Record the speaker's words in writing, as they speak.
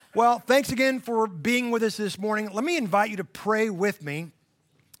Well, thanks again for being with us this morning. Let me invite you to pray with me,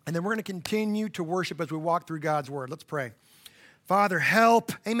 and then we're going to continue to worship as we walk through God's Word. Let's pray. Father,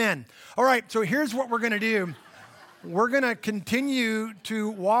 help. Amen. All right, so here's what we're going to do. We're going to continue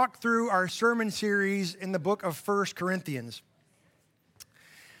to walk through our sermon series in the book of 1 Corinthians.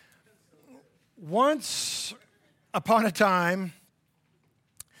 Once upon a time,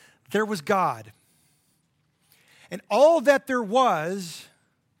 there was God. And all that there was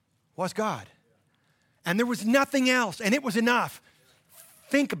God. And there was nothing else, and it was enough.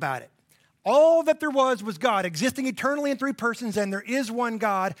 Think about it. All that there was God, existing eternally in three persons, and there is one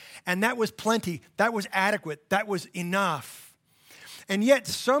God, and that was plenty. That was adequate. That was enough. And yet,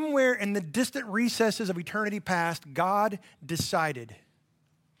 somewhere in the distant recesses of eternity past, God decided,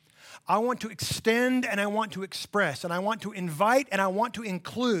 I want to extend and I want to express, and I want to invite and I want to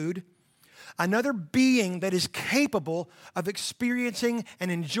include another being that is capable of experiencing and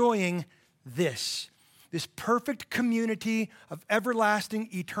enjoying this perfect community of everlasting,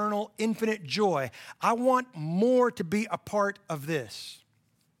 eternal, infinite joy. I want more to be a part of this.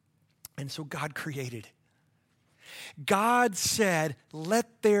 And so God created. God said,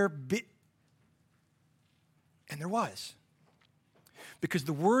 let there be. And there was. Because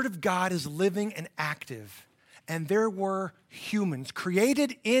the Word of God is living and active. And there were humans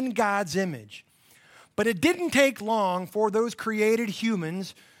created in God's image. But it didn't take long for those created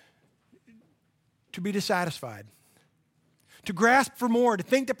humans to be dissatisfied, to grasp for more, to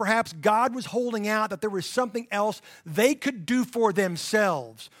think that perhaps God was holding out, that there was something else they could do for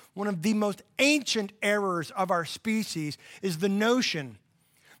themselves. One of the most ancient errors of our species is the notion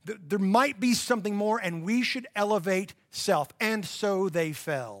that there might be something more and we should elevate self. And so they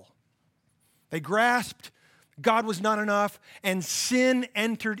fell. They grasped God was not enough, and sin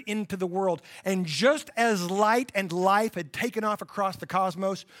entered into the world. And just as light and life had taken off across the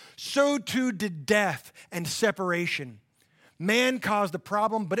cosmos, so too did death and separation. Man caused the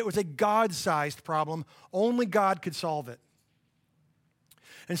problem, but it was a God-sized problem. Only God could solve it.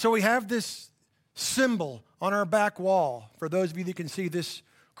 And so we have this symbol on our back wall, for those of you that can see this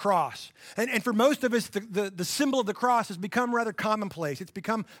cross. And for most of us, the symbol of the cross has become rather commonplace. It's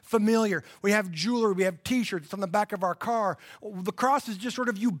become familiar. We have jewelry, we have t-shirts on the back of our car. The cross is just sort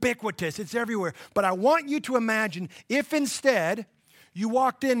of ubiquitous. It's everywhere. But I want you to imagine if instead you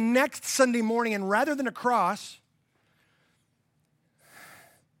walked in next Sunday morning and rather than a cross,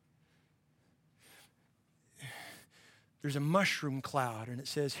 there's a mushroom cloud and it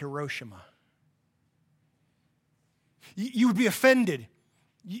says Hiroshima. You would be offended.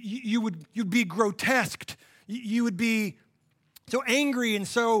 You'd be grotesqued. You would be so angry and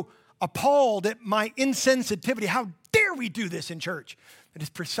so appalled at my insensitivity. How dare we do this in church? That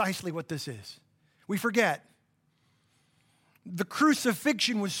is precisely what this is. We forget. The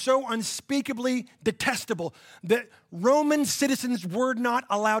crucifixion was so unspeakably detestable that Roman citizens were not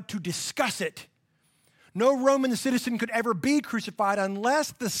allowed to discuss it. No Roman citizen could ever be crucified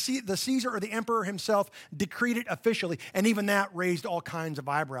unless the Caesar or the emperor himself decreed it officially. And even that raised all kinds of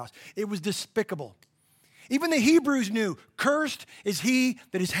eyebrows. It was despicable. Even the Hebrews knew, cursed is he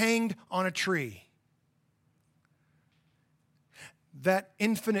that is hanged on a tree. That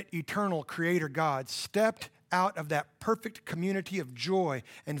infinite, eternal creator God stepped out of that perfect community of joy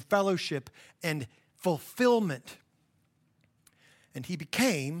and fellowship and fulfillment. And he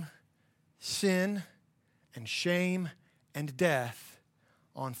became sin and shame and death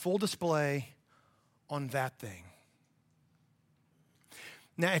on full display on that thing.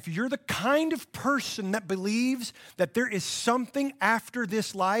 Now, if you're the kind of person that believes that there is something after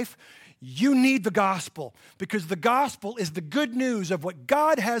this life, you need the gospel, because the gospel is the good news of what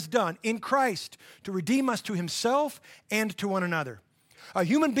God has done in Christ to redeem us to himself and to one another. A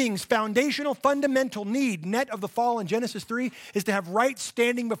human being's foundational, fundamental need, net of the fall in Genesis 3, is to have right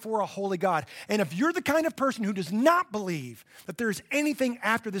standing before a holy God. And if you're the kind of person who does not believe that there's anything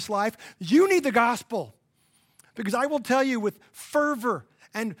after this life, you need the gospel. Because I will tell you with fervor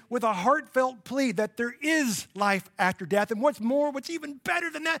and with a heartfelt plea that there is life after death. And what's more, what's even better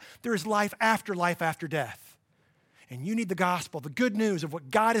than that, there is life after death. And you need the gospel, the good news of what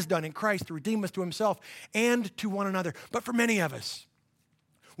God has done in Christ to redeem us to himself and to one another. But for many of us,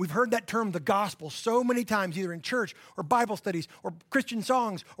 we've heard that term, the gospel, so many times, either in church or Bible studies or Christian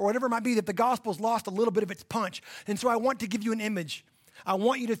songs or whatever it might be, that the gospel's lost a little bit of its punch. And so I want to give you an image. I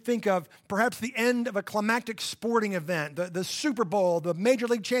want you to think of perhaps the end of a climactic sporting event, the Super Bowl, the Major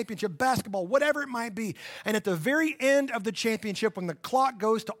League Championship, basketball, whatever it might be. And at the very end of the championship, when the clock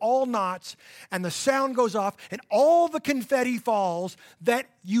goes to all knots and the sound goes off and all the confetti falls, that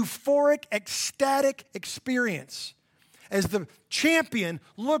euphoric, ecstatic experience. as the champion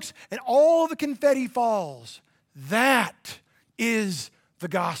looks and all the confetti falls. That is the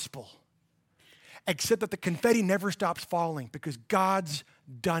gospel. Except that the confetti never stops falling because God's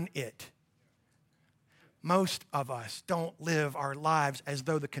done it. Most of us don't live our lives as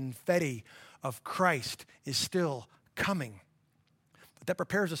though the confetti of Christ is still coming. But that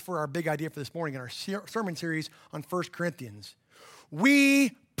prepares us for our big idea for this morning in our sermon series on 1 Corinthians.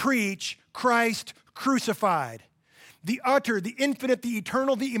 We preach Christ crucified. The utter, the infinite, the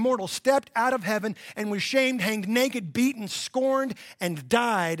eternal, the immortal stepped out of heaven and was shamed, hanged naked, beaten, scorned, and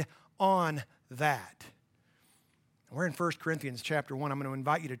died on that. We're in 1 Corinthians chapter 1. I'm going to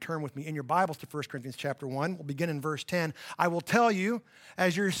invite you to turn with me in your Bibles to 1 Corinthians chapter 1. We'll begin in verse 10. I will tell you,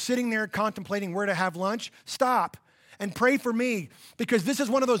 as you're sitting there contemplating where to have lunch, stop and pray for me, because this is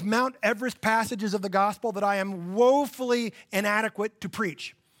one of those Mount Everest passages of the gospel that I am woefully inadequate to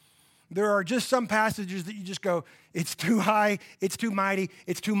preach. There are just some passages that you just go, it's too high, it's too mighty,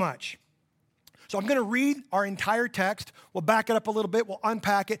 it's too much. So I'm going to read our entire text. We'll back it up a little bit, we'll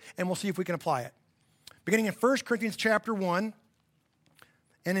unpack it, and we'll see if we can apply it. Beginning in 1 Corinthians chapter 1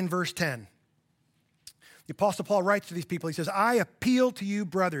 and in verse 10. The Apostle Paul writes to these people, he says, I appeal to you,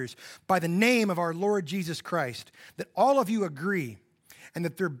 brothers, by the name of our Lord Jesus Christ, that all of you agree, and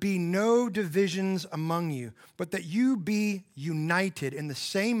that there be no divisions among you, but that you be united in the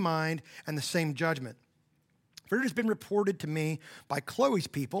same mind and the same judgment. For it has been reported to me by Chloe's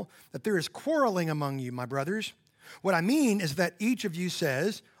people that there is quarreling among you, my brothers. What I mean is that each of you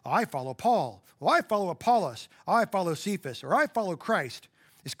says, I follow Paul, or I follow Apollos, I follow Cephas, or I follow Christ.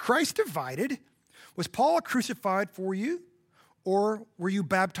 Is Christ divided? Was Paul crucified for you? Or were you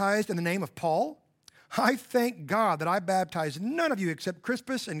baptized in the name of Paul? I thank God that I baptized none of you except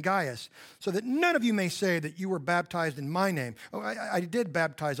Crispus and Gaius, so that none of you may say that you were baptized in my name. Oh, I did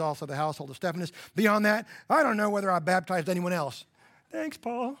baptize also the household of Stephanus. Beyond that, I don't know whether I baptized anyone else. Thanks,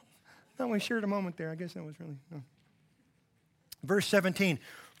 Paul. No, we shared a moment there. I guess that was really... No. Verse 17,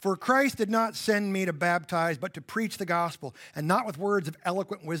 for Christ did not send me to baptize, but to preach the gospel, and not with words of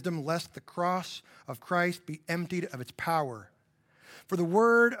eloquent wisdom, lest the cross of Christ be emptied of its power. For the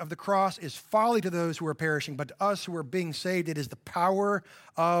word of the cross is folly to those who are perishing, but to us who are being saved, it is the power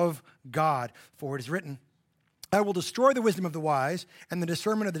of God. For it is written, I will destroy the wisdom of the wise, and the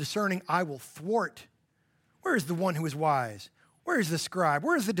discernment of the discerning I will thwart. Where is the one who is wise? Where is the scribe?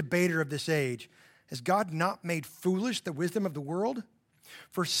 Where is the debater of this age? Has God not made foolish the wisdom of the world?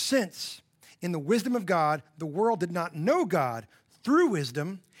 For since in the wisdom of God, the world did not know God through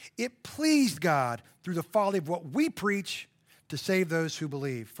wisdom, it pleased God through the folly of what we preach to save those who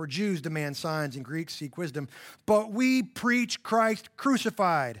believe. For Jews demand signs and Greeks seek wisdom, but we preach Christ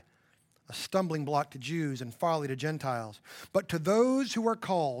crucified, a stumbling block to Jews and folly to Gentiles. But to those who are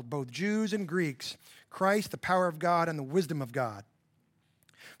called, both Jews and Greeks, Christ, the power of God and the wisdom of God.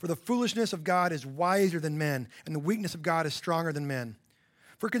 For the foolishness of God is wiser than men, and the weakness of God is stronger than men.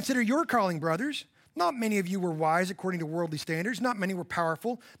 For consider your calling, brothers. Not many of you were wise according to worldly standards. Not many were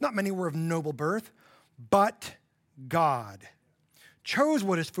powerful. Not many were of noble birth. But God chose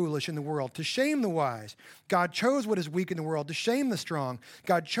what is foolish in the world to shame the wise. God chose what is weak in the world to shame the strong.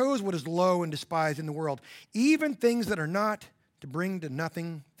 God chose what is low and despised in the world, even things that are not, to bring to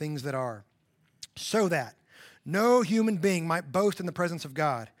nothing things that are, so that no human being might boast in the presence of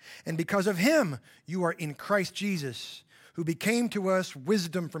God. And because of him, you are in Christ Jesus, who became to us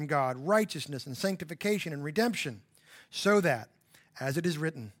wisdom from God, righteousness and sanctification and redemption, so that, as it is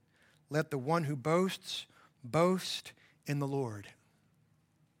written, let the one who boasts, boast in the Lord.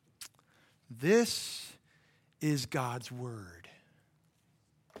 This is God's word.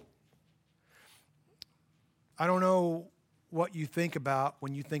 I don't know what you think about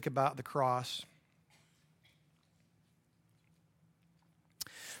when you think about the cross,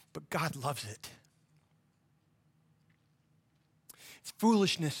 but God loves it. It's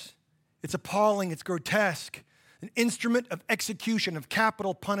foolishness. It's appalling. It's grotesque. An instrument of execution, of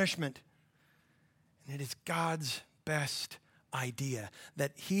capital punishment. And it is God's best idea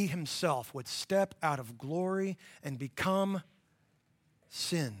that he himself would step out of glory and become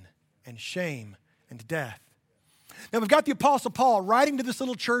sin and shame and death. Now we've got the Apostle Paul writing to this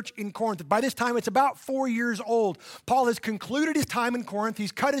little church in Corinth. By this time, it's about 4 years old. Paul has concluded his time in Corinth.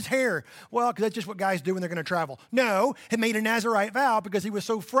 He's cut his hair. Well, because that's just what guys do when they're going to travel. No, he made a Nazirite vow because he was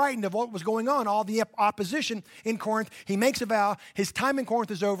so frightened of what was going on, all the opposition in Corinth. He makes a vow. His time in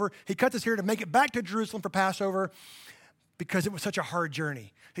Corinth is over. He cuts his hair to make it back to Jerusalem for Passover. because it was such a hard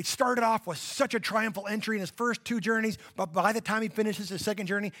journey. He started off with such a triumphal entry in his first 2 journeys, but by the time he finishes his second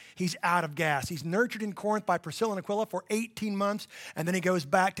journey, he's out of gas. He's nurtured in Corinth by Priscilla and Aquila for 18 months, and then he goes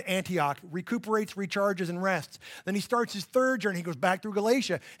back to Antioch, recuperates, recharges, and rests. Then he starts his third journey. He goes back through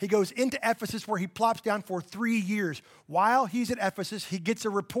Galatia. He goes into Ephesus, where he plops down for 3 years. While he's at Ephesus, he gets a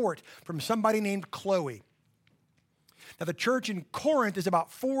report from somebody named Chloe. Now, the church in Corinth is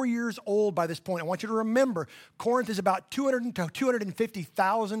about 4 years old by this point. I want you to remember, Corinth is about 200 to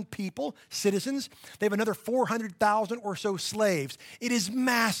 250,000 people, citizens. They have another 400,000 or so slaves. It is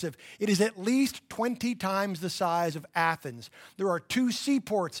massive. It is at least 20 times the size of Athens. There are 2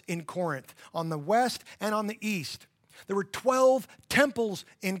 seaports in Corinth, on the west and on the east. There were 12 temples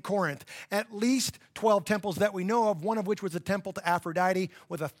in Corinth, at least 12 temples that we know of, one of which was a temple to Aphrodite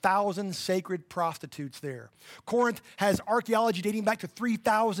with 1,000 sacred prostitutes there. Corinth has archaeology dating back to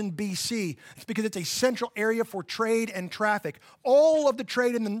 3000 BC. It's because it's a central area for trade and traffic. All of the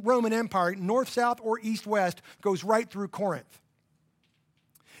trade in the Roman Empire, north, south, or east, west, goes right through Corinth.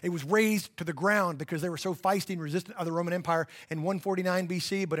 It was razed to the ground because they were so feisty and resistant of the Roman Empire in 149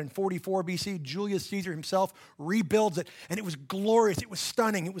 BC, but in 44 BC, Julius Caesar himself rebuilds it, and it was glorious, it was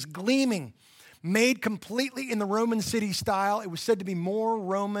stunning, it was gleaming. Made completely in the Roman city style, it was said to be more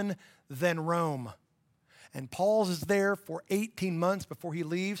Roman than Rome. And Paul is there for 18 months before he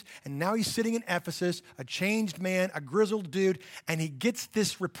leaves, and now he's sitting in Ephesus, a changed man, a grizzled dude, and he gets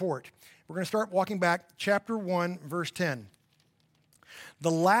this report. We're going to start walking back, chapter 1, verse 10.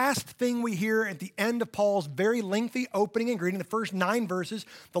 The last thing we hear at the end of Paul's very lengthy opening and greeting, the first 9 verses,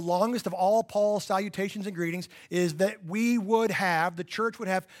 the longest of all Paul's salutations and greetings, is that the church would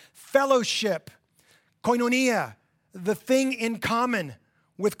have fellowship, koinonia, the thing in common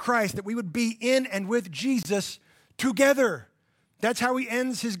with Christ, that we would be in and with Jesus together. That's how he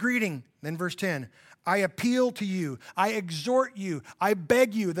ends his greeting. Then verse 10, I appeal to you, I exhort you, I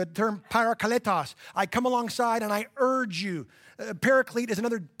beg you, the term parakletos, I come alongside and I urge you. Paraclete is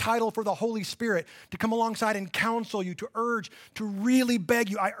another title for the Holy Spirit, to come alongside and counsel you, to urge, to really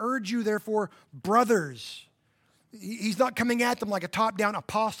beg you. I urge you, therefore, brothers. He's not coming at them like a top-down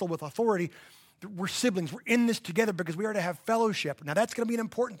apostle with authority. We're siblings. We're in this together because we are to have fellowship. Now, that's going to be an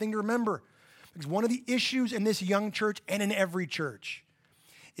important thing to remember, because one of the issues in this young church and in every church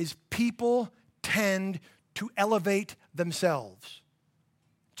is people tend to elevate themselves.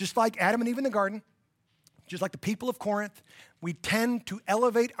 Just like Adam and Eve in the garden, just like the people of Corinth, we tend to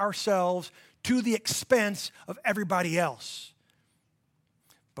elevate ourselves to the expense of everybody else.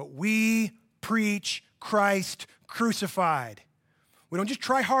 But we preach Christ crucified. We don't just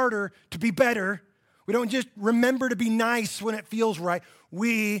try harder to be better. We don't just remember to be nice when it feels right.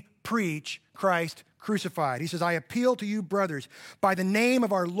 We preach Christ crucified. He says, I appeal to you, brothers, by the name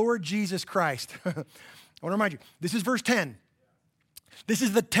of our Lord Jesus Christ. I want to remind you, this is verse 10. This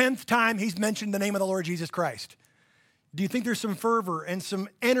is the 10th time he's mentioned the name of the Lord Jesus Christ. Do you think there's some fervor and some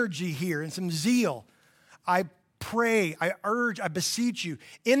energy here and some zeal? I pray, I urge, I beseech you,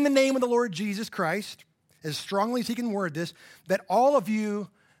 in the name of the Lord Jesus Christ, as strongly as he can word this, that all of you,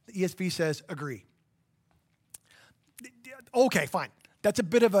 the ESV says, agree. Okay, fine. That's a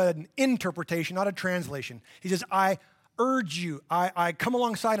bit of an interpretation, not a translation. He says, I urge you, I come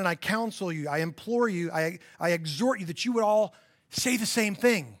alongside and I counsel you, I implore you, I exhort you that you would all say the same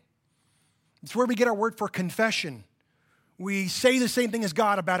thing. It's where we get our word for confession. We say the same thing as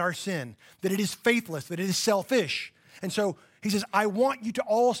God about our sin, that it is faithless, that it is selfish. And so he says, I want you to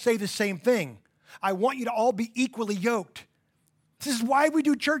all say the same thing. I want you to all be equally yoked. This is why we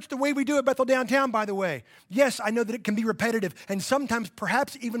do church the way we do at Bethel Downtown, by the way. Yes, I know that it can be repetitive and sometimes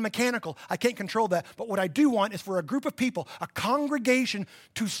perhaps even mechanical. I can't control that. But what I do want is for a group of people, a congregation,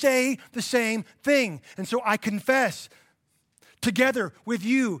 to say the same thing. And so I confess together with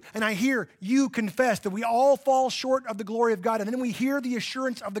you, and I hear you confess that we all fall short of the glory of God, and then we hear the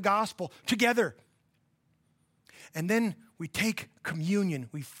assurance of the gospel together. And then we take communion.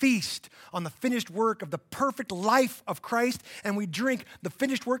 We feast on the finished work of the perfect life of Christ, and we drink the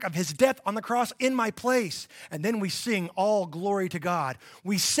finished work of his death on the cross in my place. And then we sing all glory to God.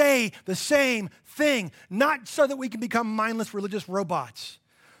 We say the same thing, not so that we can become mindless religious robots,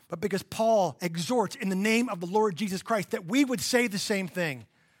 but because Paul exhorts in the name of the Lord Jesus Christ that we would say the same thing.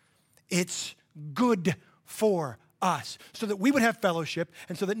 It's good for us, so that we would have fellowship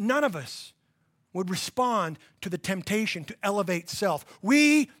and so that none of us would respond to the temptation to elevate self.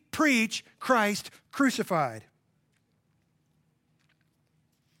 We preach Christ crucified.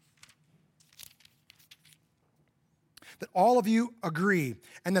 that all of you agree,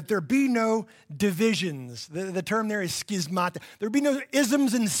 and that there be no divisions. The term there is schismata. There be no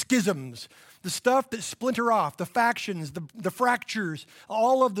isms and schisms. The stuff that splinter off, the factions, the fractures,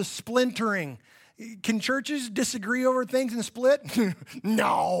 all of the splintering. Can churches disagree over things and split?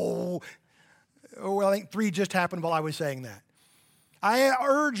 No. Oh, well, I think 3 just happened while I was saying that. I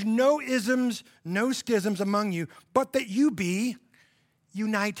urge no isms, no schisms among you, but that you be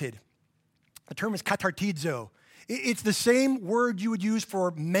united. The term is katartizo. It's the same word you would use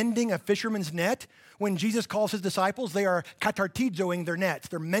for mending a fisherman's net. When Jesus calls his disciples, they are katartizoing their nets.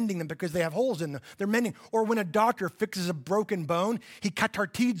 They're mending them because they have holes in them. They're mending. Or when a doctor fixes a broken bone, he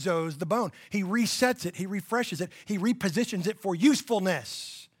katartizos the bone. He resets it. He refreshes it. He repositions it for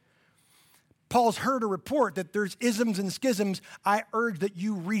usefulness. Paul's heard a report that there's isms and schisms. I urge that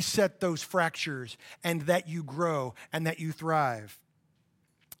you reset those fractures and that you grow and that you thrive.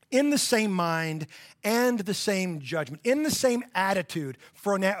 In the same mind and the same judgment, in the same attitude,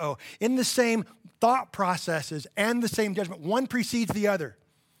 phroneo, in the same thought processes and the same judgment. One precedes the other.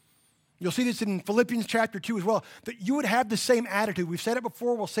 You'll see this in Philippians chapter 2 as well, that you would have the same attitude. We've said it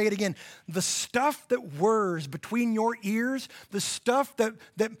before, we'll say it again. The stuff that whirs between your ears, the stuff that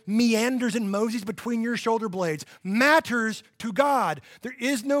meanders and moseys between your shoulder blades matters to God. There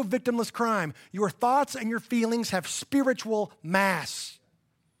is no victimless crime. Your thoughts and your feelings have spiritual mass.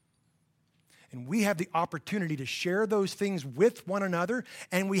 And we have the opportunity to share those things with one another,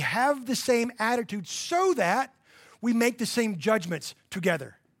 and we have the same attitude so that we make the same judgments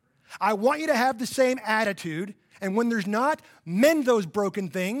together. I want you to have the same attitude, and when there's not, mend those broken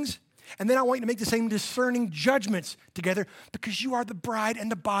things, and then I want you to make the same discerning judgments together because you are the bride and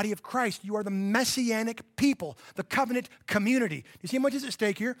the body of Christ. You are the messianic people, the covenant community. You see how much is at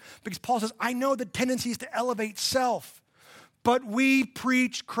stake here? Because Paul says, I know the tendency is to elevate self, but we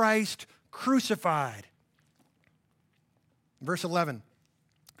preach Christ crucified. Verse 11.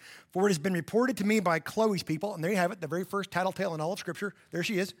 For it has been reported to me by Chloe's people, and there you have it, the very first tattletale in all of Scripture. There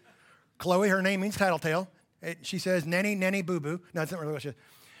she is. Chloe, her name means tattletale. She says, nanny, nanny, boo-boo. No, that's not really what she says.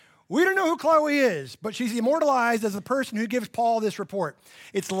 We don't know who Chloe is, but she's immortalized as the person who gives Paul this report.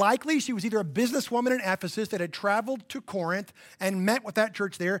 It's likely she was either a businesswoman in Ephesus that had traveled to Corinth and met with that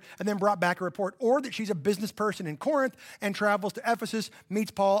church there and then brought back a report, or that she's a business person in Corinth and travels to Ephesus,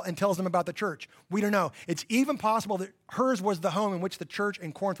 meets Paul, and tells them about the church. We don't know. It's even possible that hers was the home in which the church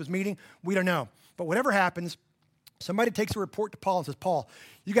in Corinth was meeting. We don't know. But whatever happens, somebody takes a report to Paul and says, Paul,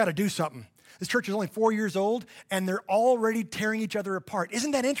 you got to do something. This church is only 4 years old, and they're already tearing each other apart.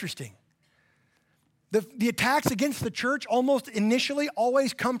 Isn't that interesting? The attacks against the church almost initially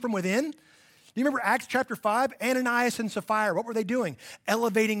always come from within. Do you remember Acts chapter 5? Ananias and Sapphira, what were they doing?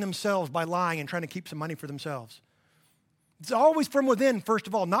 Elevating themselves by lying and trying to keep some money for themselves. It's always from within, first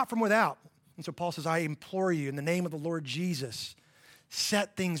of all, not from without. And so Paul says, I implore you in the name of the Lord Jesus,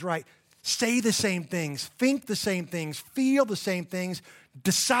 set things right. Say the same things, think the same things, feel the same things,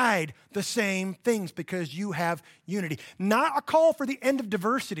 decide the same things because you have unity. Not a call for the end of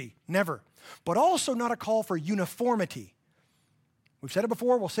diversity, never, but also not a call for uniformity. We've said it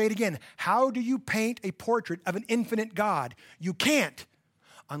before, we'll say it again. How do you paint a portrait of an infinite God? You can't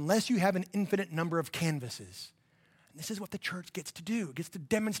unless you have an infinite number of canvases. And this is what the church gets to do. It gets to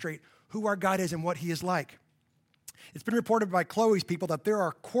demonstrate who our God is and what he is like. It's been reported by Chloe's people that there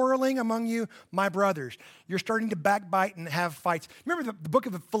are quarreling among you, my brothers. You're starting to backbite and have fights. Remember the book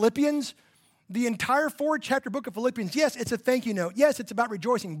of Philippians? The entire 4-chapter book of Philippians, yes, it's a thank you note. Yes, it's about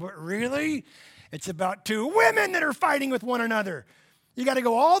rejoicing, but really? It's about 2 women that are fighting with one another. You got to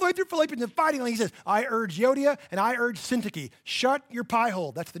go all the way through Philippians and fighting. Like he says, I urge Euodia and I urge Syntyche. Shut your pie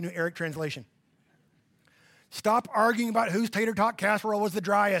hole. That's the New Eric translation. Stop arguing about whose tater tot casserole was the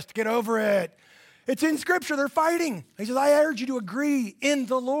driest. Get over it. It's in Scripture. They're fighting. He says, I urge you to agree in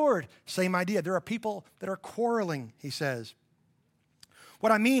the Lord. Same idea. There are people that are quarreling, he says.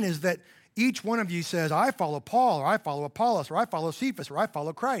 What I mean is that each one of you says, I follow Paul, or I follow Apollos, or I follow Cephas, or I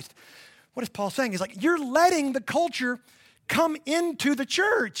follow Christ. What is Paul saying? He's like, you're letting the culture come into the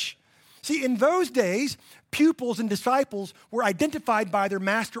church. See, in those days, pupils and disciples were identified by their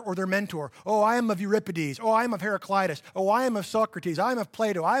master or their mentor. Oh, I am of Euripides. Oh, I am of Heraclitus. Oh, I am of Socrates. I am of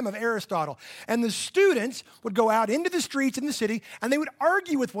Plato. I am of Aristotle. And the students would go out into the streets in the city, and they would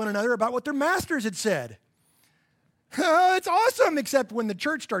argue with one another about what their masters had said. It's awesome, except when the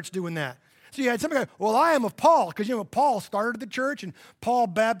church starts doing that. So you had somebody go, well, I am of Paul, because, Paul started the church, and Paul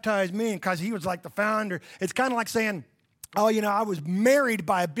baptized me because he was like the founder. It's kind of like saying, oh, I was married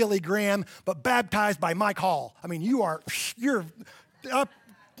by Billy Graham, but baptized by Mike Hall. I mean, you're up.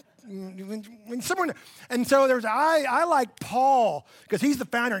 someone, and so there's, I like Paul because he's the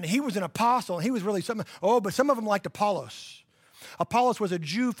founder and he was an apostle and he was really something. Oh, but some of them liked Apollos. Apollos was a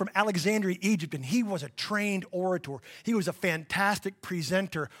Jew from Alexandria, Egypt, and he was a trained orator. He was a fantastic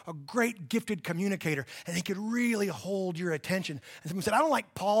presenter, a great gifted communicator, and he could really hold your attention. And someone said, I don't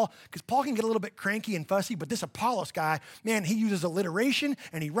like Paul because Paul can get a little bit cranky and fussy, but this Apollos guy, man, he uses alliteration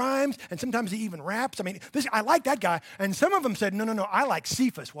and he rhymes, and sometimes he even raps. I mean, I like that guy. And some of them said, no, I like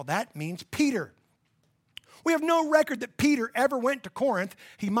Cephas. Well, that means Peter. We have no record that Peter ever went to Corinth.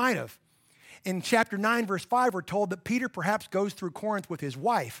 He might have. In chapter 9, verse 5, we're told that Peter perhaps goes through Corinth with his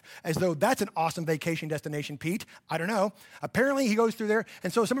wife, as though that's an awesome vacation destination, Pete. I don't know. Apparently, he goes through there.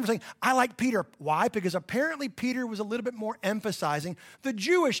 And so some of them are saying, I like Peter. Why? Because apparently Peter was a little bit more emphasizing the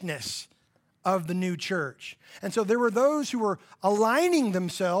Jewishness of the new church. And so there were those who were aligning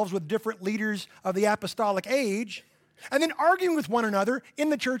themselves with different leaders of the apostolic age and then arguing with one another in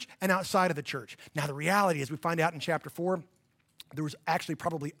the church and outside of the church. Now, the reality is, we find out in chapter 4, there was actually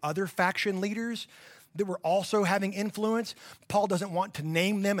probably other faction leaders that were also having influence. Paul doesn't want to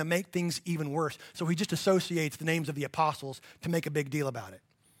name them and make things even worse, so he just associates the names of the apostles to make a big deal about it.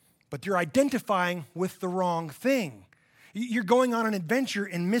 But you're identifying with the wrong thing. You're going on an adventure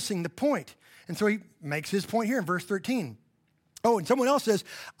and missing the point. And so he makes his point here in verse 13. Oh, and someone else says,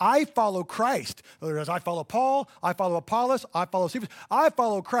 I follow Christ. Other says, I follow Paul, I follow Apollos, I follow Cephas, I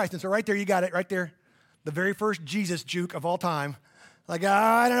follow Christ. And so right there, you got it, right there. The very first Jesus juke of all time. Like,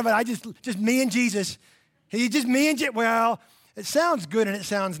 I don't know, but I just me and Jesus. He just me and Jesus. Well, it sounds good and it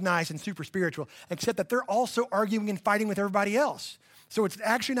sounds nice and super spiritual, except that they're also arguing and fighting with everybody else. So it's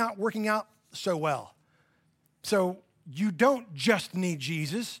actually not working out so well. So you don't just need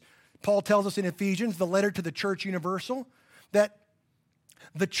Jesus. Paul tells us in Ephesians, the letter to the church universal, that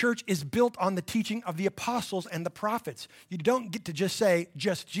the church is built on the teaching of the apostles and the prophets. You don't get to just say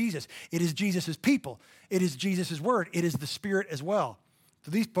just Jesus. It is Jesus' people. It is Jesus' word. It is the Spirit as well. So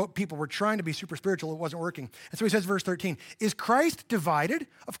these people were trying to be super spiritual. It wasn't working. And so he says, verse 13, is Christ divided?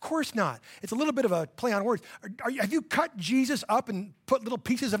 Of course not. It's a little bit of a play on words. Have you cut Jesus up and put little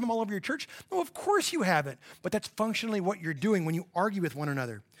pieces of him all over your church? No, of course you haven't. But that's functionally what you're doing when you argue with one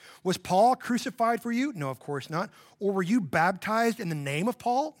another. Was Paul crucified for you? No, of course not. Or were you baptized in the name of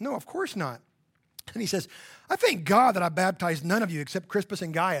Paul? No, of course not. And he says, I thank God that I baptized none of you except Crispus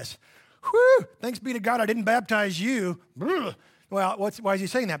and Gaius. Whew, thanks be to God I didn't baptize you. Ugh. Well, why is he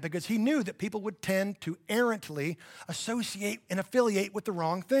saying that? Because he knew that people would tend to errantly associate and affiliate with the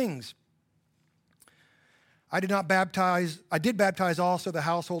wrong things. I did baptize also the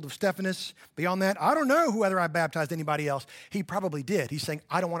household of Stephanas. Beyond that, I don't know whether I baptized anybody else. He probably did. He's saying,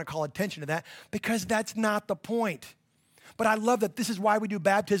 I don't want to call attention to that because that's not the point. But I love that this is why we do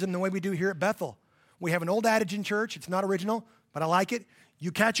baptism the way we do here at Bethel. We have an old adage in church. It's not original, but I like it.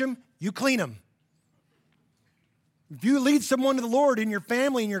 You catch them, you clean them. If you lead someone to the Lord in your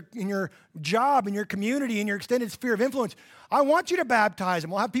family, in your job, in your community, in your extended sphere of influence, I want you to baptize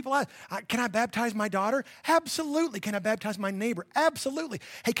them. We'll have people ask, can I baptize my daughter? Absolutely. Can I baptize my neighbor? Absolutely.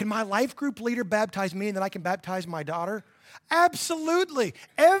 Hey, can my life group leader baptize me and then I can baptize my daughter? Absolutely.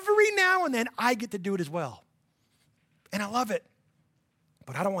 Every now and then, I get to do it as well. And I love it.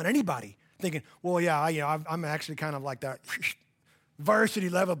 But I don't want anybody thinking, well, yeah, I'm actually kind of like that varsity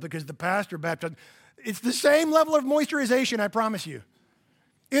level because the pastor baptized. It's the same level of moisturization, I promise you.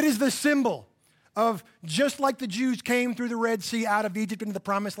 It is the symbol of just like the Jews came through the Red Sea out of Egypt into the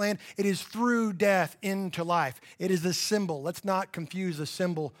promised land, it is through death into life. It is the symbol. Let's not confuse the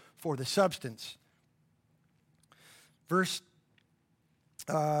symbol for the substance. Verse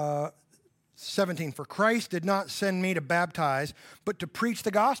 17, for Christ did not send me to baptize, but to preach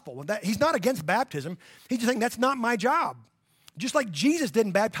the gospel. Well, he's not against baptism. He's just saying that's not my job. Just like Jesus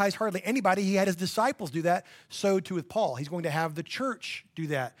didn't baptize hardly anybody, he had his disciples do that, so too with Paul. He's going to have the church do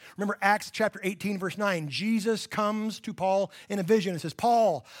that. Remember Acts chapter 18, verse 9. Jesus comes to Paul in a vision and says,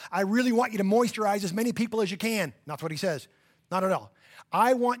 Paul, I really want you to moisturize as many people as you can. That's what he says. Not at all.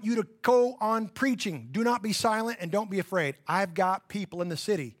 I want you to go on preaching. Do not be silent and don't be afraid. I've got people in the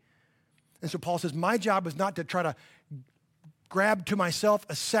city. And so Paul says, my job is not to try to grab to myself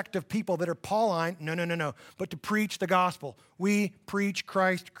a sect of people that are Pauline. No. But to preach the gospel. We preach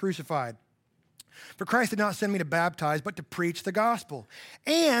Christ crucified. For Christ did not send me to baptize, but to preach the gospel.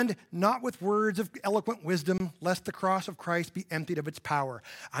 And not with words of eloquent wisdom, lest the cross of Christ be emptied of its power.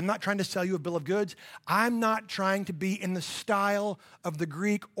 I'm not trying to sell you a bill of goods. I'm not trying to be in the style of the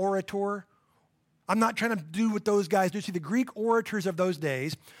Greek orator. I'm not trying to do what those guys do. See, the Greek orators of those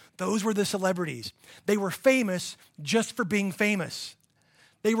days, those were the celebrities. They were famous just for being famous.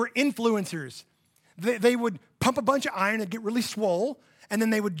 They were influencers. They would pump a bunch of iron and get really swole, and then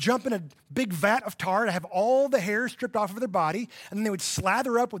they would jump in a big vat of tar to have all the hair stripped off of their body, and then they would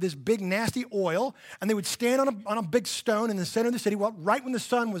slather up with this big nasty oil, and they would stand on a big stone in the center of the city, well, right when the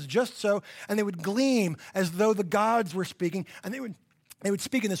sun was just so, and they would gleam as though the gods were speaking, and they would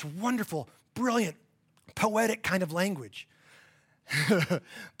speak in this wonderful, brilliant, poetic kind of language.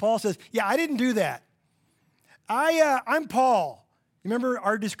 Paul says, yeah, I didn't do that. I'm Paul. You remember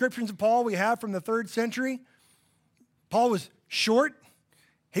our descriptions of Paul we have from the 3rd century? Paul was short.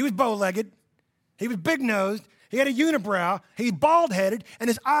 He was bow-legged. He was big-nosed. He had a unibrow. He was bald-headed, and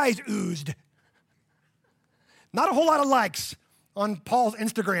his eyes oozed. Not a whole lot of likes on Paul's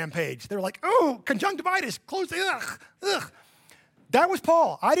Instagram page. They were like, oh, conjunctivitis, close the, ugh. That was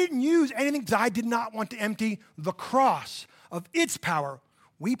Paul. I didn't use anything because I did not want to empty the cross of its power.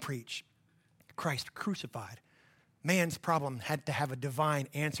 We preach Christ crucified. Man's problem had to have a divine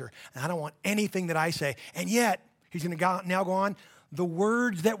answer, and I don't want anything that I say. And yet, he's going to now go on, the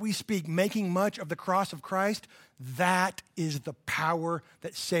words that we speak, making much of the cross of Christ, that is the power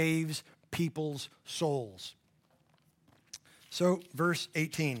that saves people's souls. So, verse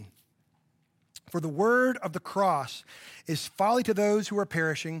 18. For the word of the cross is folly to those who are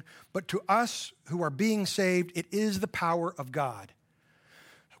perishing, but to us who are being saved, it is the power of God.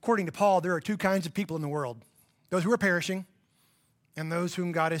 According to Paul, there are 2 kinds of people in the world. Those who are perishing and those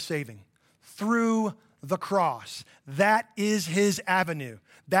whom God is saving. Through the cross. That is his avenue.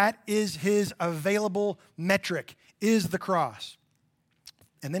 That is his available metric, is the cross.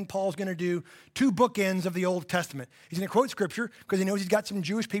 And then Paul's going to do 2 bookends of the Old Testament. He's going to quote scripture because he knows he's got some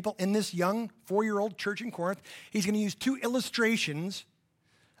Jewish people in this young 4-year-old church in Corinth. He's going to use 2 illustrations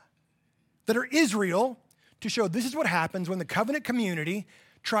that are Israel to show this is what happens when the covenant community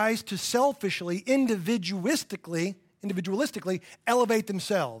tries to selfishly, individualistically elevate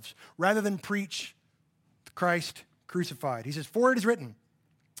themselves rather than preach Christ crucified. He says, for it is written,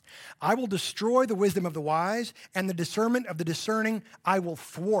 I will destroy the wisdom of the wise, and the discernment of the discerning I will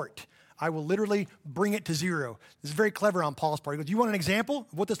thwart. I will literally bring it to zero. This is very clever on Paul's part. He goes, you want an example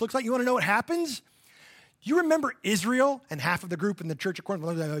of what this looks like? You want to know what happens? You remember Israel? And half of the group in the church of Corinth,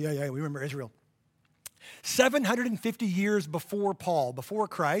 yeah, we remember Israel. 750 years before Paul, before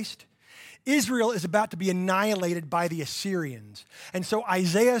Christ, Israel is about to be annihilated by the Assyrians. And so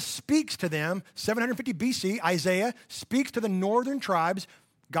Isaiah speaks to them, 750 BC, Isaiah speaks to the northern tribes.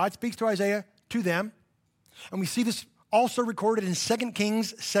 God speaks to Isaiah, to them. And we see this also recorded in 2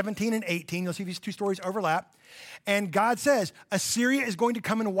 Kings 17 and 18. You'll see these 2 stories overlap. And God says, Assyria is going to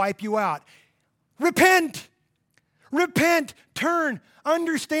come and wipe you out. Repent! Repent, turn,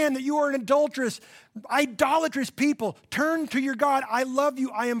 understand that you are an adulterous, idolatrous people. Turn to your God. I love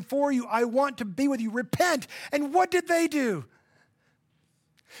you. I am for you. I want to be with you. Repent. And what did they do?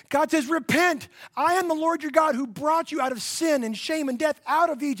 God says, repent. I am the Lord your God who brought you out of sin and shame and death out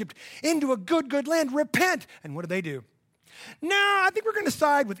of Egypt into a good, good land. Repent. And what do they do? No, I think we're going to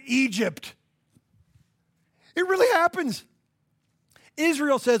side with Egypt. It really happens.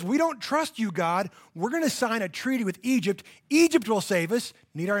 Israel says, we don't trust you, God. We're going to sign a treaty with Egypt. Egypt will save us.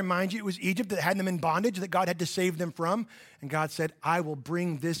 Need I remind you, it was Egypt that had them in bondage that God had to save them from. And God said, I will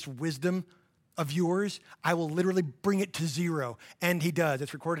bring this wisdom of yours. I will literally bring it to zero. And he does.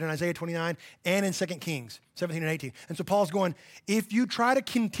 It's recorded in Isaiah 29 and in 2 Kings 17 and 18. And so Paul's going, if you try to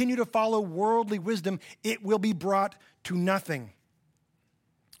continue to follow worldly wisdom, it will be brought to nothing.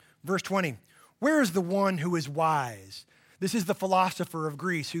 Verse 20, where is the one who is wise? This is the philosopher of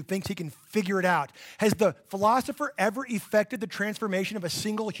Greece who thinks he can figure it out. Has the philosopher ever effected the transformation of a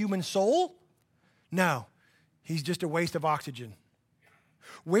single human soul? No, he's just a waste of oxygen.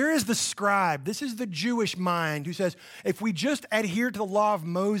 Where is the scribe? This is the Jewish mind who says, if we just adhere to the law of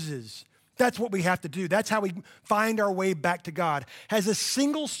Moses, that's what we have to do. That's how we find our way back to God. Has a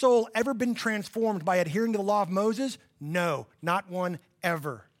single soul ever been transformed by adhering to the law of Moses? No, not one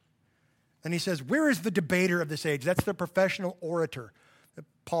ever. And he says, where is the debater of this age? That's the professional orator.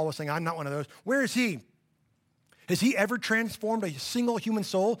 Paul was saying, I'm not one of those. Where is he? Has he ever transformed a single human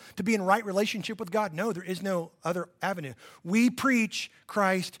soul to be in right relationship with God? No, there is no other avenue. We preach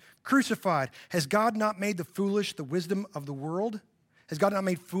Christ crucified. Has God not made the foolish the wisdom of the world? Has God not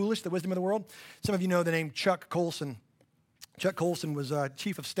made foolish the wisdom of the world? Some of you know the name Chuck Colson. Chuck Colson was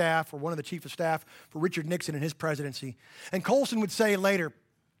chief of staff, or one of the chief of staff for Richard Nixon in his presidency. And Colson would say later,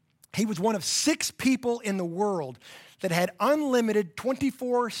 he was one of 6 people in the world that had unlimited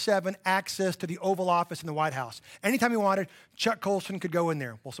 24/7 access to the Oval Office in the White House. Anytime he wanted, Chuck Colson could go in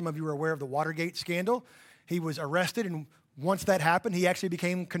there. Well, some of you are aware of the Watergate scandal. He was arrested, and once that happened, he actually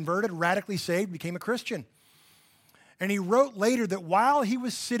became converted, radically saved, became a Christian. And he wrote later that while he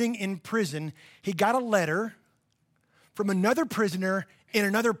was sitting in prison, he got a letter from another prisoner in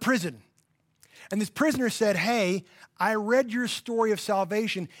another prison. And this prisoner said, hey, I read your story of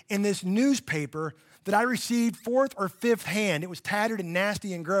salvation in this newspaper that I received fourth or fifth hand. It was tattered and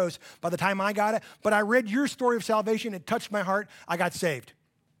nasty and gross by the time I got it, but I read your story of salvation. It touched my heart. I got saved.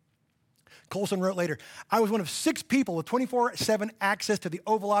 Colson wrote later, I was one of 6 people with 24/7 access to the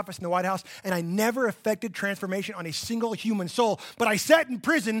Oval Office in the White House, and I never effected transformation on a single human soul. But I sat in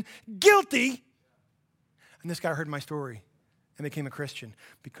prison, guilty. And this guy heard my story and became a Christian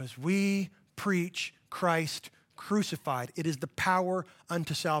because we preach Christ crucified. It is the power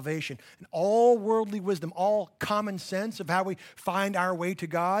unto salvation. And all worldly wisdom, all common sense of how we find our way to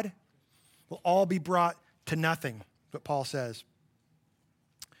God will all be brought to nothing, what Paul says.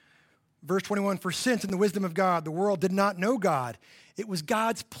 Verse 21, for since in the wisdom of God, the world did not know God, it was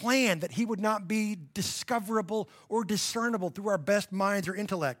God's plan that he would not be discoverable or discernible through our best minds or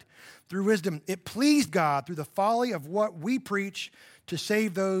intellect. Through wisdom, it pleased God through the folly of what we preach to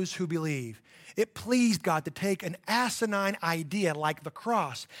save those who believe. It pleased God to take an asinine idea like the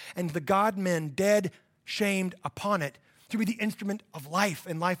cross and the God-men dead, shamed upon it to be the instrument of life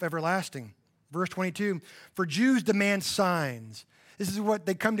and life everlasting. Verse 22, for Jews demand signs. This is what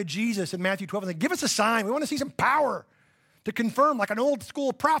they come to Jesus in Matthew 12 and say, give us a sign. We want to see some power to confirm like an old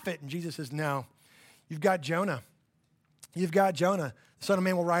school prophet. And Jesus says, no, you've got Jonah. You've got Jonah. The Son of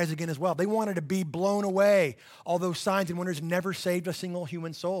Man will rise again as well. They wanted to be blown away. All those signs and wonders never saved a single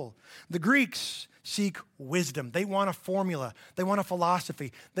human soul. The Greeks seek wisdom. They want a formula. They want a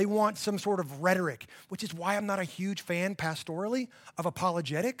philosophy. They want some sort of rhetoric, which is why I'm not a huge fan pastorally of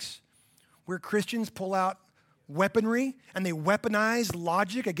apologetics, where Christians pull out weaponry and they weaponize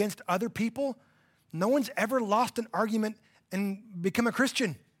logic against other people. No one's ever lost an argument and become a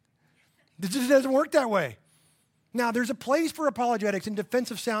Christian. This just doesn't work that way. Now, there's a place for apologetics in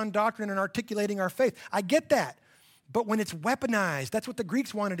defense of sound doctrine and articulating our faith. I get that. But when it's weaponized, that's what the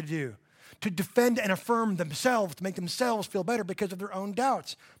Greeks wanted to do, to defend and affirm themselves, to make themselves feel better because of their own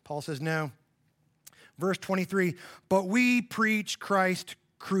doubts. Paul says no. Verse 23, but we preach Christ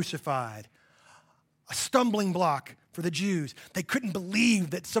crucified. A stumbling block for the Jews. They couldn't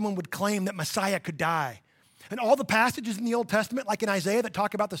believe that someone would claim that Messiah could die. And all the passages in the Old Testament, like in Isaiah, that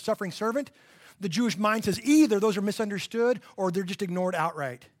talk about the suffering servant, the Jewish mind says either those are misunderstood or they're just ignored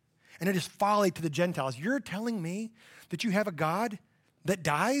outright. And it is folly to the Gentiles. You're telling me that you have a God that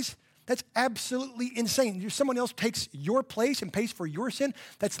dies? That's absolutely insane. Someone else takes your place and pays for your sin?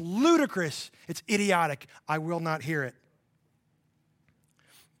 That's ludicrous. It's idiotic. I will not hear it.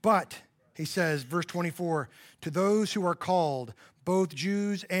 But he says, verse 24, to those who are called, both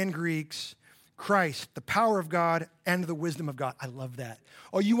Jews and Greeks, Christ, the power of God and the wisdom of God. I love that.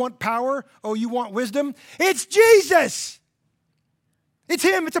 Oh, you want power? Oh, you want wisdom? It's Jesus. It's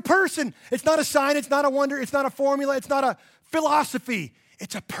him. It's a person. It's not a sign. It's not a wonder. It's not a formula. It's not a philosophy.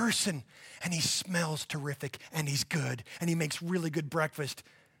 It's a person. And he smells terrific and he's good and he makes really good breakfast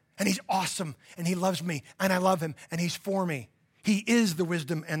and he's awesome and he loves me and I love him and he's for me. He is the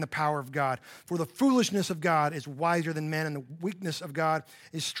wisdom and the power of God. For the foolishness of God is wiser than men, and the weakness of God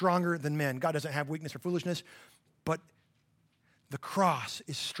is stronger than men. God doesn't have weakness or foolishness, but the cross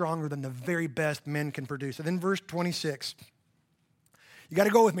is stronger than the very best men can produce. And then verse 26. You got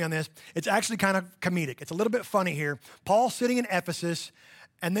to go with me on this. It's actually kind of comedic. It's a little bit funny here. Paul's sitting in Ephesus,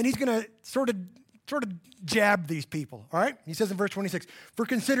 and then he's going to sort of jab these people, all right? He says in verse 26, for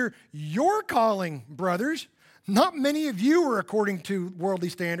consider your calling, brothers. Not many of you were according to worldly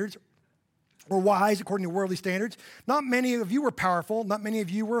standards, or wise according to worldly standards. Not many of you were powerful. Not many of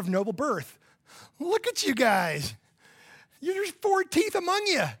you were of noble birth. Look at you guys. There's 4 teeth among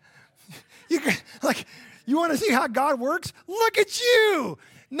you. You want to see how God works? Look at you.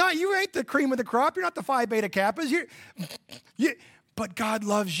 You ain't the cream of the crop. You're not the Phi Beta Kappas. But God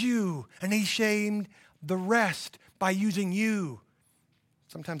loves you, and he shamed the rest by using you.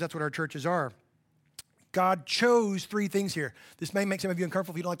 Sometimes that's what our churches are. God chose 3 things here. This may make some of you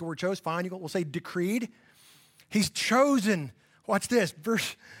uncomfortable. If you don't like the word chose, fine. We'll say decreed. He's chosen. Watch this,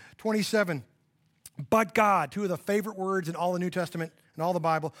 verse 27. But God, 2 of the favorite words in all the New Testament and all the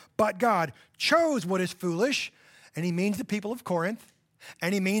Bible. But God chose what is foolish, and he means the people of Corinth,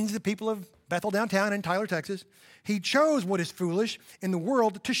 and he means the people of Bethel downtown in Tyler, Texas. He chose what is foolish in the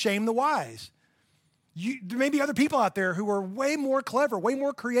world to shame the wise. There may be other people out there who are way more clever, way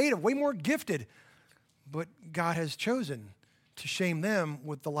more creative, way more gifted, but God has chosen to shame them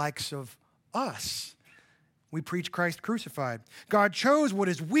with the likes of us. We preach Christ crucified. God chose what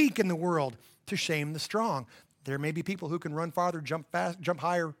is weak in the world to shame the strong. There may be people who can run farther, jump fast, jump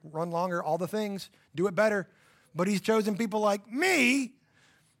higher, run longer, all the things, do it better. But he's chosen people like me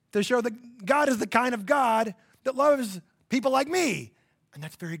to show that God is the kind of God that loves people like me. And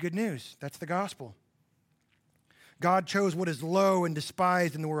that's very good news. That's the gospel. God chose what is low and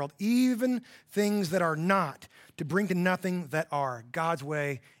despised in the world, even things that are not, to bring to nothing that are. God's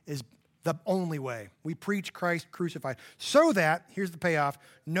way is the only way. We preach Christ crucified so that, here's the payoff,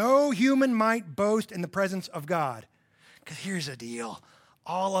 no human might boast in the presence of God. Because here's the deal.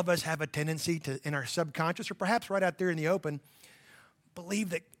 All of us have a tendency to, in our subconscious, or perhaps right out there in the open,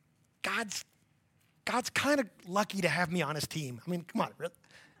 believe that God's kind of lucky to have me on his team. I mean, come on. Really?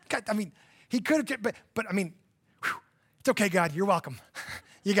 God, I mean, he could have, but I mean, whew, it's okay, God. You're welcome.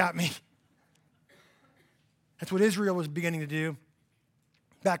 You got me. That's what Israel was beginning to do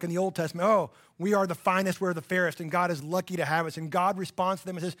back in the Old Testament. Oh, we are the finest, we're the fairest, and God is lucky to have us. And God responds to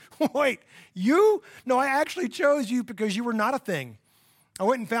them and says, wait, you? No, I actually chose you because you were not a thing. I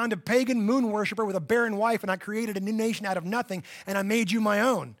went and found a pagan moon worshiper with a barren wife, and I created a new nation out of nothing, and I made you my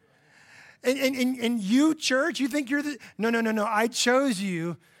own. And you, church, you think you're the... No. I chose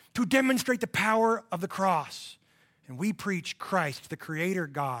you to demonstrate the power of the cross. And we preach Christ, the Creator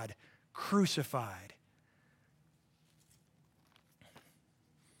God, crucified.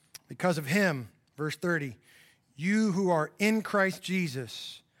 Because of him, verse 30, you who are in Christ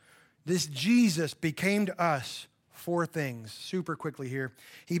Jesus, this Jesus became to us four things. Super quickly here.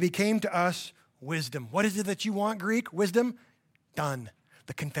 He became to us wisdom. What is it that you want, Greek? Wisdom? Done.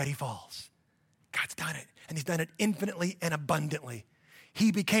 The confetti falls. God's done it, and he's done it infinitely and abundantly.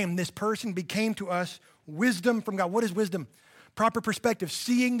 This person became to us wisdom from God. What is wisdom? Proper perspective,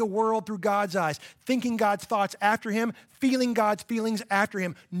 seeing the world through God's eyes, thinking God's thoughts after him, feeling God's feelings after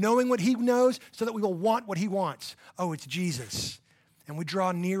him, knowing what he knows so that we will want what he wants. Oh, it's Jesus. And we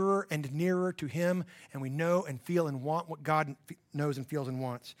draw nearer and nearer to him, and we know and feel and want what God knows and feels and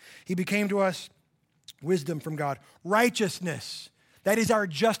wants. He became to us wisdom from God. Righteousness. That is our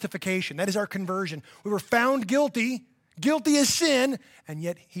justification. That is our conversion. We were found guilty as sin, and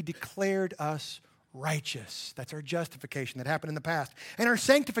yet he declared us righteous. That's our justification that happened in the past. And our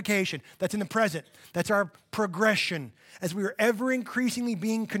sanctification, that's in the present. That's our progression as we are ever increasingly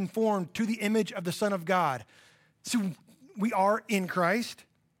being conformed to the image of the Son of God. So we are in Christ.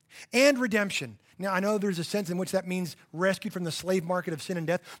 And redemption. Now, I know there's a sense in which that means rescued from the slave market of sin and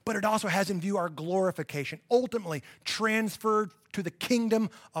death, but it also has in view our glorification, ultimately transferred to the kingdom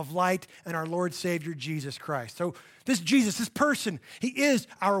of light and our Lord Savior, Jesus Christ. So this Jesus, this person, he is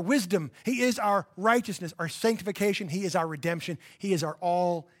our wisdom. He is our righteousness, our sanctification. He is our redemption. He is our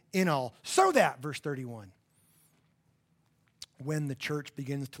all in all. So that, verse 31, when the church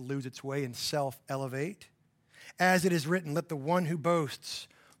begins to lose its way and self-elevate, as it is written, let the one who boasts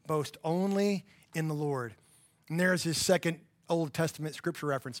boast only in the Lord. And there's his second Old Testament scripture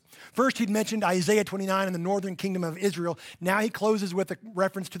reference. First, he'd mentioned Isaiah 29 and the northern kingdom of Israel. Now he closes with a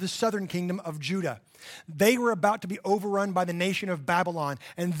reference to the southern kingdom of Judah. They were about to be overrun by the nation of Babylon.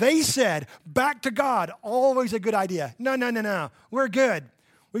 And they said, back to God, always a good idea. No. We're good.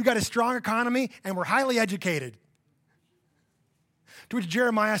 We've got a strong economy and we're highly educated. To which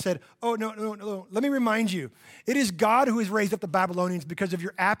Jeremiah said, oh, no. Let me remind you, it is God who has raised up the Babylonians because of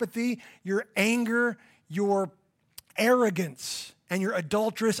your apathy, your anger, your arrogance, and your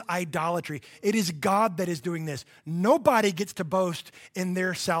adulterous idolatry. It is God that is doing this. Nobody gets to boast in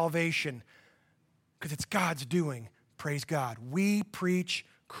their salvation because it's God's doing. Praise God. We preach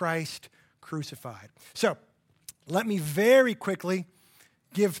Christ crucified. So let me very quickly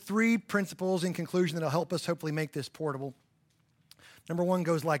give three principles in conclusion that will help us hopefully make this portable. Number one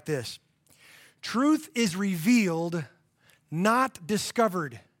goes like this. Truth is revealed, not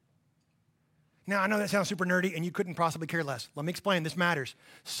discovered. Now, I know that sounds super nerdy and you couldn't possibly care less. Let me explain. This matters.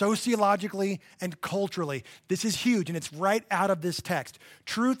 Sociologically and culturally, this is huge and it's right out of this text.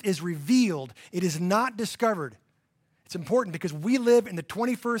 Truth is revealed. It is not discovered. It's important because we live in the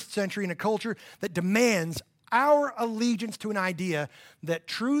 21st century in a culture that demands our allegiance to an idea that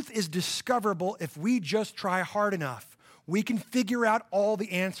truth is discoverable if we just try hard enough. We can figure out all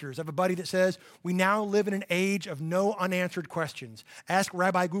the answers. I have a buddy that says, we now live in an age of no unanswered questions. Ask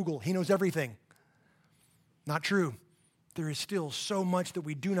Rabbi Google, he knows everything. Not true. There is still so much that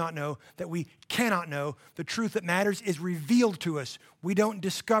we do not know, that we cannot know. The truth that matters is revealed to us. We don't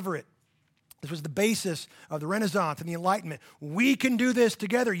discover it. This was the basis of the Renaissance and the Enlightenment. We can do this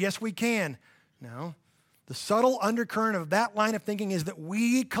together. Yes, we can. No. The subtle undercurrent of that line of thinking is that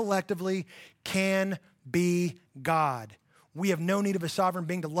we collectively can be God. We have no need of a sovereign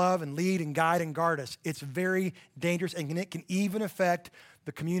being to love and lead and guide and guard us. It's very dangerous and it can even affect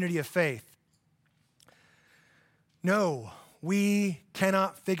the community of faith. No, we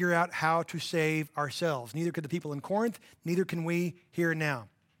cannot figure out how to save ourselves. Neither could the people in Corinth, neither can we here and now.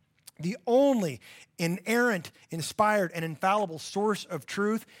 The only inerrant, inspired, and infallible source of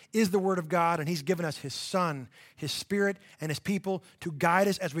truth is the Word of God, and He's given us His Son, His Spirit, and His people to guide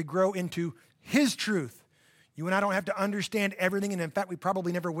us as we grow into His truth. You and I don't have to understand everything, and in fact, we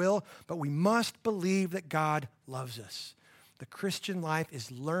probably never will, but we must believe that God loves us. The Christian life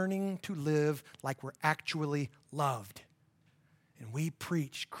is learning to live like we're actually loved. And we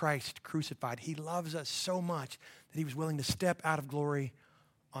preach Christ crucified. He loves us so much that He was willing to step out of glory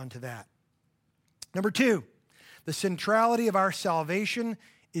onto that. Number 2, the centrality of our salvation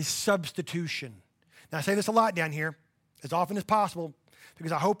is substitution. Now, I say this a lot down here, as often as possible,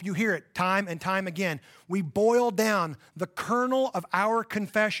 because I hope you hear it time and time again. We boil down the kernel of our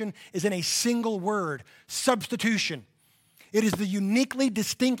confession is in a single word: substitution. It is the uniquely,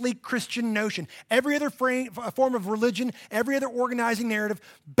 distinctly Christian notion. Every other form of religion, every other organizing narrative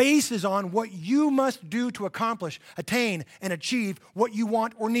bases on what you must do to accomplish, attain, and achieve what you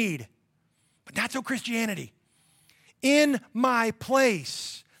want or need. But not so Christianity. In my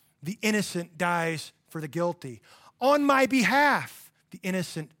place, the innocent dies for the guilty. On my behalf, the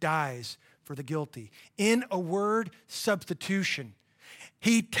innocent dies for the guilty. In a word, substitution.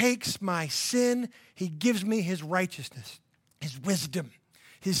 He takes my sin, He gives me His righteousness, His wisdom,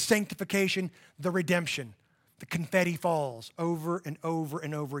 His sanctification, the redemption. The confetti falls over and over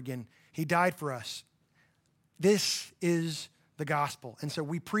and over again. He died for us. This is the gospel. And so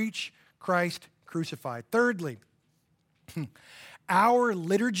we preach Christ crucified. Thirdly, our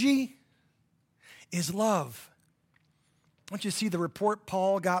liturgy is love. I want you to see the report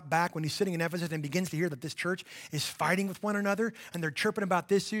Paul got back when he's sitting in Ephesus and begins to hear that this church is fighting with one another, and they're chirping about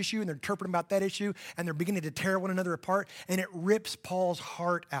this issue and they're chirping about that issue, and they're beginning to tear one another apart, and it rips Paul's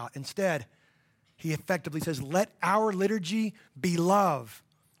heart out. Instead, he effectively says, let our liturgy be love.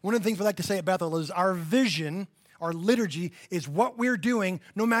 One of the things we like to say at Bethel is our vision, our liturgy, is what we're doing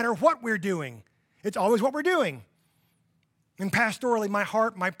no matter what we're doing. It's always what we're doing. And pastorally, my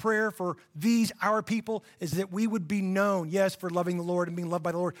heart, my prayer for these, our people, is that we would be known, yes, for loving the Lord and being loved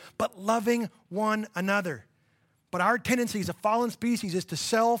by the Lord, but loving one another. But our tendency as a fallen species is to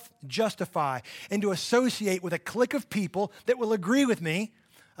self-justify and to associate with a clique of people that will agree with me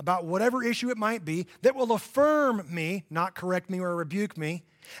about whatever issue it might be, that will affirm me, not correct me or rebuke me,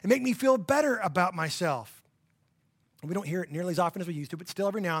 and make me feel better about myself. We don't hear it nearly as often as we used to, but still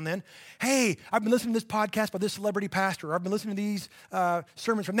every now and then, hey, I've been listening to this podcast by this celebrity pastor, or I've been listening to these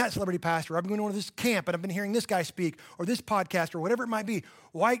sermons from that celebrity pastor, or I've been going to this camp and I've been hearing this guy speak, or this podcast, or whatever it might be.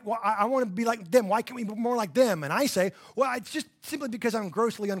 Why I want to be like them. Why can't we be more like them? And I say, well, it's just simply because I'm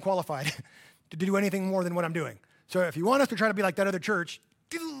grossly unqualified to do anything more than what I'm doing. So if you want us to try to be like that other church,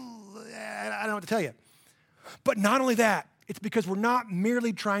 I don't know what to tell you. But not only that, it's because we're not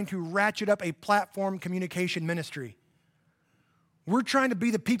merely trying to ratchet up a platform communication ministry. We're trying to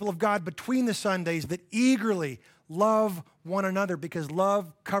be the people of God between the Sundays that eagerly love one another, because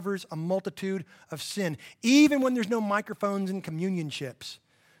love covers a multitude of sin, even when there's no microphones and communion chips.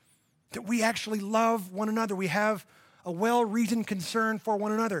 That we actually love one another. We have a well-reasoned concern for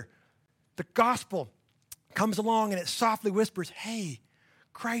one another. The gospel comes along and it softly whispers, hey,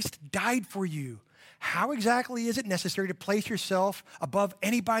 Christ died for you. How exactly is it necessary to place yourself above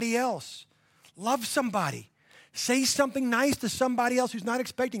anybody else? Love somebody. Say something nice to somebody else who's not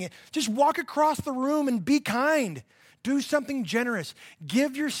expecting it. Just walk across the room and be kind. Do something generous.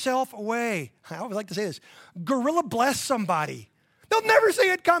 Give yourself away. I always like to say this. Gorilla bless somebody. They'll never see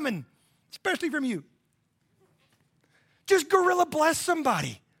it coming, especially from you. Just gorilla bless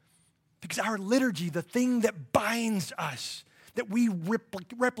somebody. Because our liturgy, the thing that binds us, that we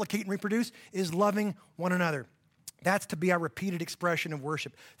replicate and reproduce, is loving one another. That's to be our repeated expression of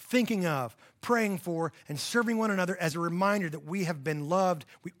worship, thinking of, praying for, and serving one another as a reminder that we have been loved,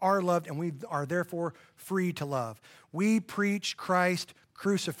 we are loved, and we are therefore free to love. We preach Christ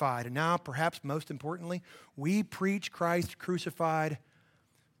crucified. And now, perhaps most importantly, we preach Christ crucified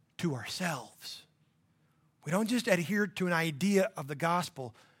to ourselves. We don't just adhere to an idea of the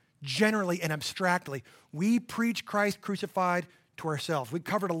gospel generally and abstractly. We preach Christ crucified to ourselves. We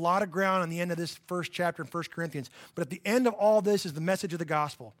covered a lot of ground on the end of this first chapter in 1 Corinthians, but at the end of all this is the message of the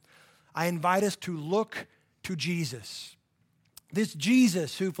gospel. I invite us to look to Jesus. This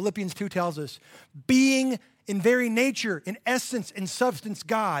Jesus who Philippians 2 tells us, being in very nature, in essence, in substance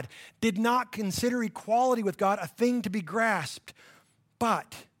God, did not consider equality with God a thing to be grasped,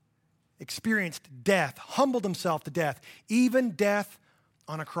 but experienced death, humbled himself to death, even death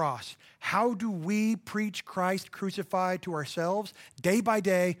on a cross. How do we preach Christ crucified to ourselves? Day by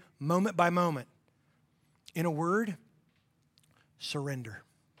day, moment by moment. In a word, surrender.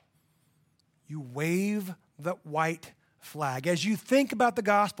 You wave the white flag. As you think about the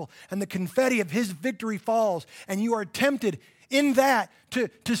gospel and the confetti of his victory falls, and you are tempted in that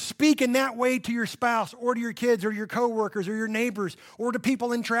to speak in that way to your spouse or to your kids or your coworkers or your neighbors or to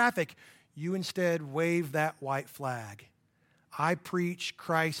people in traffic, you instead wave that white flag. I preach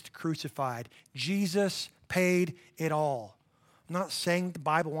Christ crucified. Jesus paid it all. I'm not saying the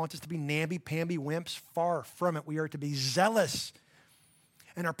Bible wants us to be namby-pamby wimps. Far from it. We are to be zealous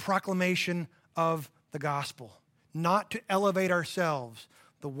in our proclamation of the gospel, not to elevate ourselves.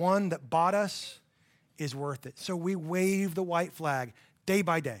 The one that bought us is worth it. So we wave the white flag day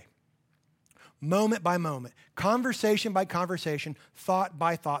by day, moment by moment, conversation by conversation, thought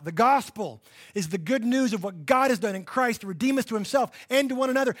by thought. The gospel is the good news of what God has done in Christ to redeem us to himself and to one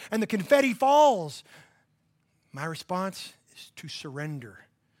another, and the confetti falls. My response is to surrender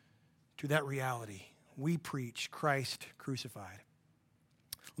to that reality. We preach Christ crucified.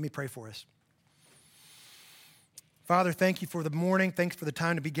 Let me pray for us. Father, thank you for the morning. Thanks for the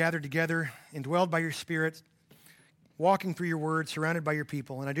time to be gathered together, indwelled by your Spirit, walking through your word, surrounded by your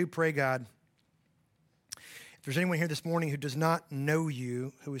people. And I do pray, God, if there's anyone here this morning who does not know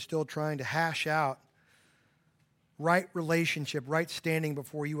you, who is still trying to hash out right relationship, right standing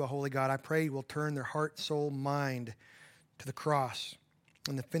before you, a holy God, I pray you will turn their heart, soul, mind to the cross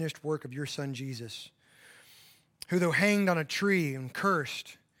and the finished work of your Son, Jesus, who, though hanged on a tree and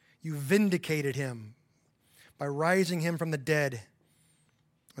cursed, you vindicated him by rising him from the dead.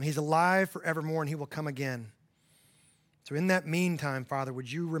 And he's alive forevermore, and he will come again. So in that meantime, Father,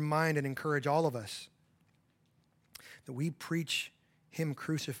 would you remind and encourage all of us that we preach him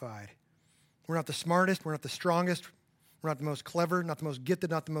crucified. We're not the smartest, we're not the strongest, we're not the most clever, not the most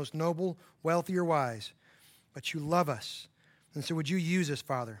gifted, not the most noble, wealthy, or wise, but you love us. And so would you use us,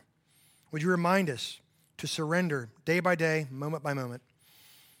 Father? Would you remind us to surrender day by day, moment by moment?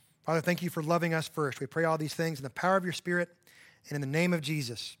 Father, thank you for loving us first. We pray all these things in the power of your Spirit and in the name of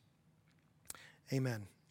Jesus. Amen.